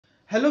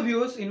Hello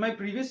viewers, in my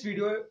previous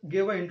video I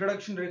gave an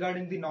introduction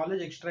regarding the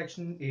knowledge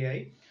extraction in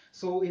AI.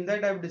 So in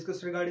that I have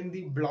discussed regarding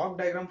the block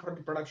diagram for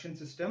the production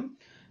system,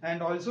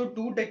 and also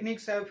two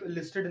techniques I have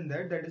listed in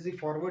that is the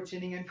forward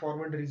chaining and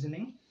forward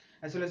reasoning,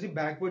 as well as the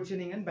backward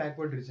chaining and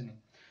backward reasoning.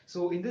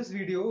 So in this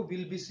video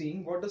we'll be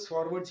seeing what is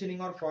forward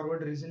chaining or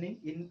forward reasoning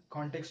in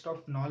context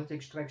of knowledge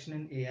extraction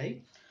in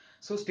AI.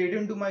 So stay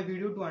tuned to my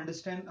video to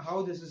understand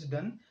how this is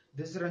done.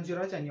 This is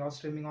Ranjiraj and you're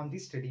streaming on the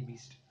Steady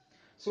Beast.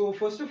 So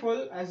first of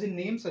all, as the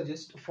name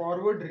suggests,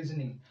 forward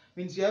reasoning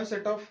means you have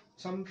set of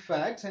some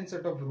facts and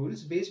set of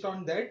rules. Based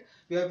on that,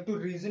 you have to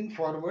reason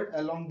forward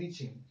along the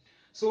chain.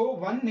 So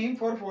one name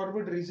for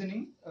forward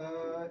reasoning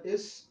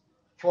is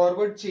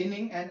forward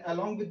chaining, and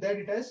along with that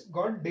it has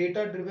got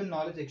data driven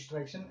knowledge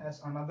extraction as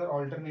another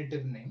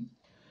alternative name.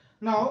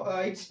 Now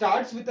it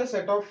starts with a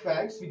set of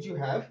facts which you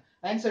have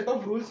and set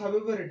of rules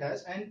however it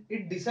has, and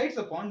it decides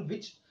upon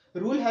which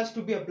rule has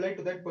to be applied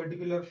to that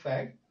particular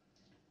fact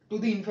to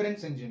the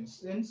inference engine.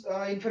 Since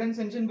inference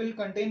engine will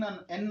contain an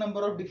n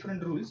number of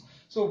different rules,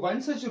 so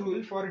one such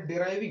rule for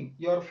deriving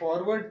your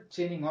forward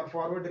chaining or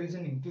forward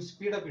reasoning to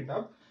speed up it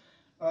up,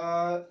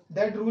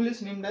 that rule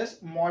is named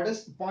as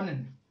Modus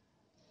Ponen.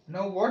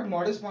 Now what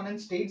Modus Ponen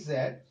states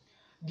that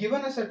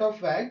given a set of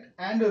fact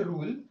and a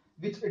rule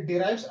which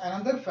derives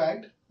another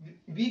fact,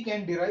 we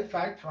can derive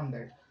fact from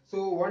that.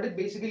 So what it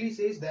basically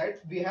says that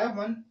we have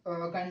one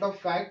kind of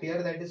fact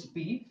here, that is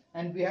P,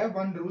 and we have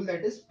one rule,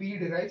 that is P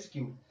derives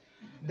Q.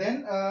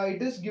 Then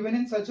it is given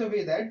in such a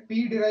way that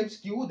P derives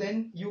Q,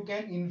 then you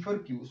can infer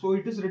Q. So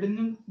it is written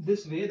in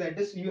this way, that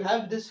is you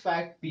have this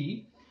fact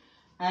P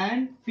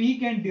and P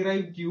can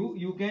derive Q,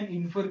 you can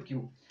infer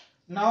Q.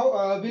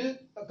 Now we'll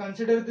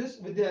consider this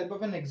with the help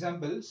of an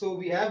example. So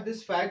we have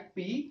this fact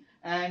P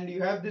and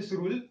you have this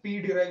rule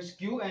P derives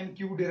Q and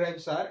Q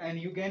derives R, and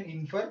you can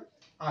infer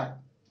R.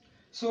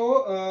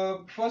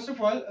 So first of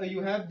all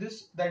you have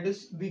this, that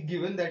is the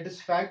given, that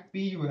is fact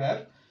P you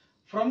have.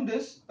 From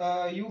this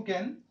you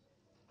can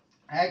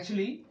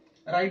actually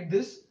write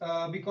this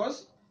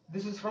because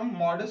this is from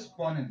Modus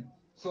Ponen.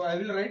 So I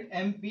will write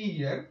MP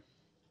here,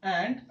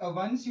 and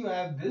once you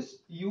have this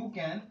you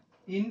can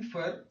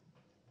infer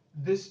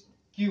this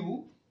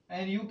Q,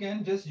 and you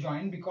can just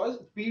join because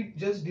P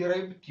just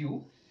derived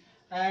Q,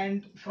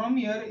 and from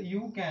here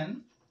you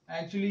can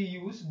actually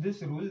use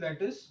this rule,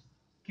 that is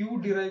Q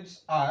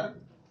derives R,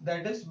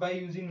 that is by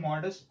using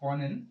Modus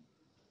Ponen,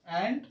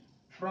 and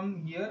from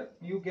here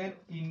you can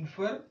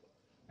infer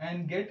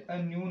and get a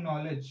new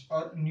knowledge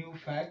or new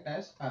fact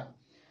as R.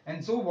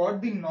 And so what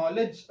the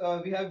knowledge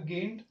we have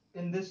gained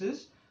in this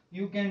is,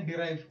 you can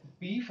derive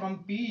P,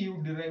 from P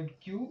you derived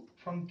Q,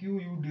 from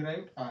Q you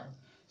derived R.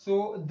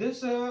 So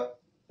this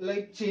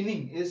like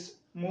chaining is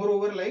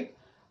moreover like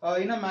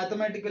in a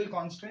mathematical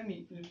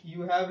constraint,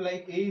 you have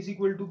like A is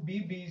equal to B,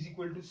 B is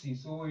equal to C.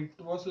 So it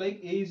was like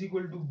A is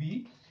equal to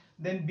B,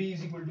 then B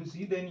is equal to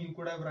C, then you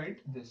could have write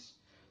this.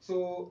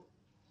 So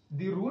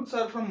the roots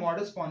are from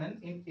Modus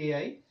Ponen in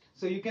AI,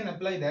 so you can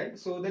apply that.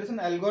 So there is an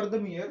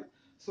algorithm here,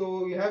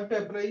 so you have to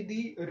apply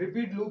the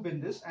repeat loop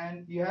in this,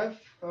 and you have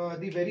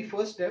the very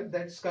first step,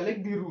 that's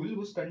collect the rule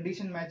whose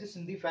condition matches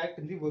in the fact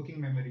in the working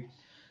memory.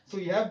 So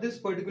you have this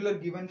particular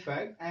given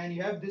fact and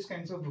you have this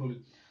kinds of rule.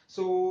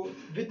 So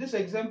with this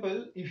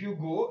example, if you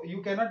go,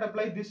 you cannot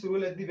apply this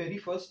rule at the very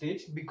first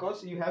stage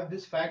because you have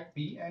this fact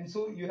P, and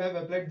so you have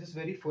applied this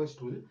very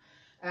first rule,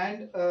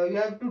 and you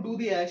have to do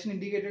the action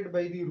indicated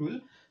by the rule.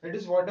 That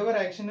is, whatever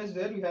action is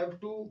there, you have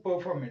to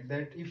perform it.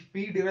 That if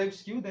P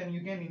derives Q, then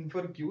you can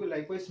infer Q.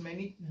 Likewise,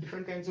 many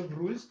different kinds of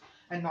rules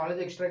and knowledge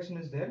extraction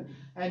is there,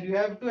 and you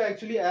have to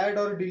actually add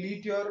or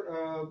delete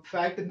your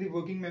fact in the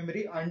working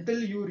memory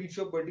until you reach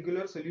a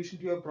particular solution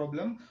to your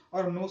problem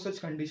or no such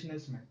condition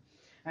is met.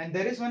 And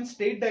there is one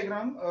state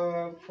diagram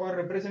for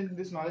representing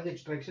this knowledge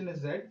extraction,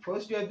 is that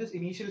first you have this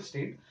initial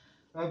state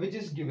which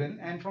is given,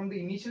 and from the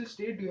initial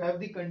state you have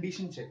the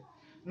condition check.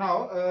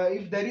 Now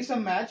if there is a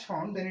match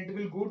found, then it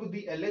will go to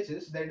the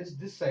LHS, that is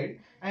this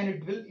side, and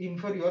it will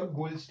infer your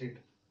goal state.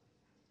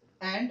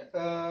 And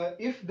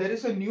if there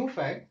is a new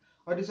fact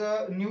or is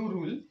a new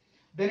rule,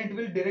 then it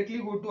will directly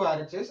go to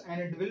RHS and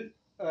it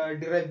will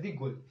derive the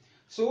goal.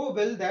 So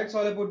well, that's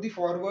all about the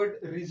forward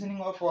reasoning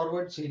or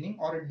forward chaining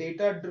or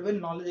data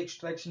driven knowledge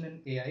extraction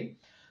in AI.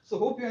 So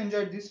hope you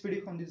enjoyed this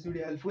video. From this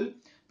video helpful,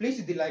 please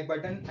hit the like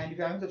button, and if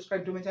you haven't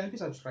subscribed to my channel, please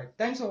subscribe.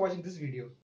 Thanks for watching this video.